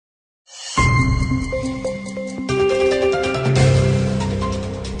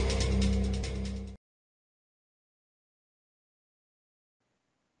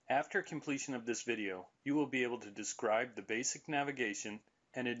After completion of this video, you will be able to describe the basic navigation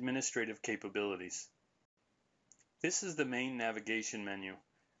and administrative capabilities. This is the main navigation menu.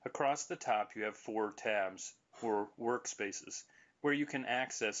 Across the top you have 4 tabs, or Workspaces, where you can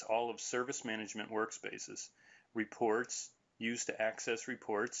access all of Service Management Workspaces. Reports, used to access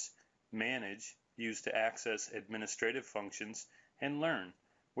reports. Manage, used to access administrative functions. And Learn,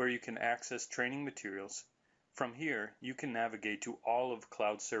 where you can access training materials. From here, you can navigate to all of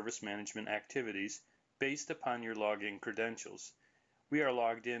Cloud Service Management activities based upon your login credentials. We are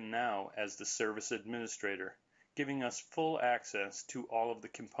logged in now as the Service Administrator, giving us full access to all of the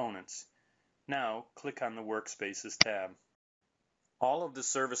components. Now, click on the Workspaces tab. All of the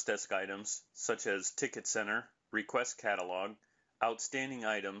Service Desk items, such as Ticket Center, Request Catalog, Outstanding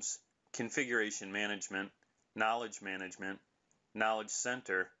Items, Configuration Management, Knowledge Management, Knowledge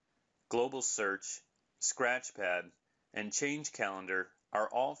Center, Global Search, Scratchpad, and Change Calendar are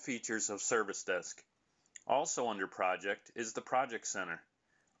all features of Service Desk. Also under Project is the Project Center.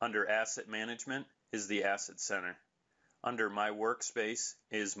 Under Asset Management is the Asset Center. Under My Workspace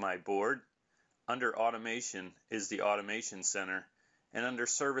is My Board. Under Automation is the Automation Center. And under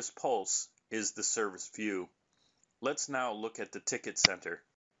Service Pulse is the Service View. Let's now look at the Ticket Center.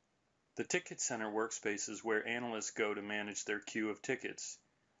 The Ticket Center workspace is where analysts go to manage their queue of tickets.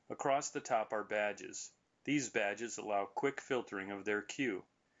 Across the top are badges. These badges allow quick filtering of their queue.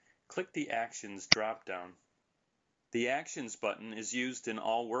 Click the Actions drop-down. The Actions button is used in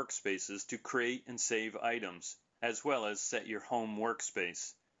all workspaces to create and save items, as well as set your home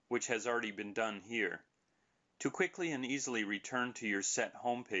workspace, which has already been done here. To quickly and easily return to your set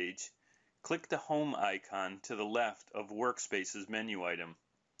home page, click the Home icon to the left of Workspaces menu item.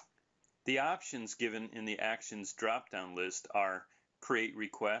 The options given in the Actions drop-down list are Create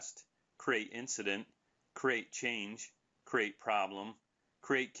Request, Create Incident, Create Change, Create Problem,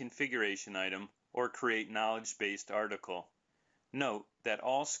 Create Configuration Item, or Create Knowledge-Based Article. Note that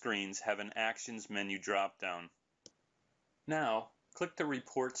all screens have an Actions menu drop-down. Now, click the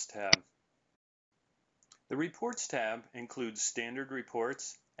Reports tab. The Reports tab includes standard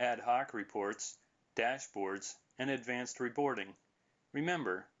reports, ad hoc reports, dashboards, and advanced reporting.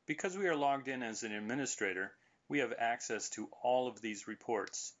 Remember, because we are logged in as an administrator, we have access to all of these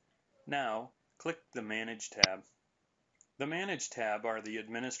reports. Now, click the Manage tab. The Manage tab are the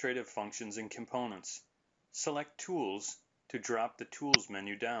administrative functions and components. Select Tools to drop the Tools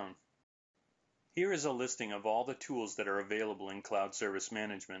menu down. Here is a listing of all the tools that are available in Cloud Service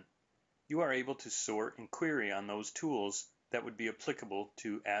Management. You are able to sort and query on those tools that would be applicable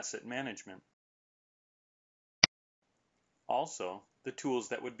to asset management. Also, the tools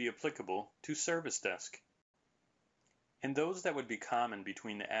that would be applicable to Service Desk. And those that would be common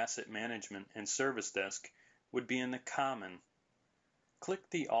between the Asset Management and Service Desk would be in the Common. Click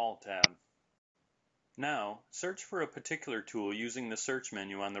the All tab. Now, search for a particular tool using the search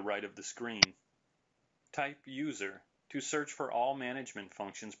menu on the right of the screen. Type User to search for all management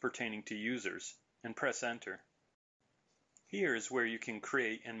functions pertaining to users, and press Enter. Here is where you can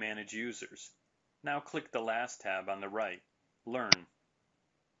create and manage users. Now click the last tab on the right, Learn.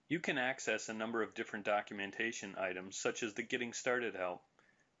 You can access a number of different documentation items such as the Getting Started help,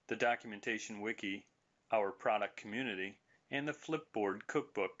 the Documentation Wiki, our product community, and the Flipboard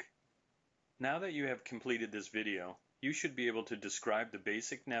cookbook. Now that you have completed this video, you should be able to describe the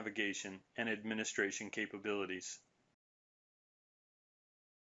basic navigation and administration capabilities.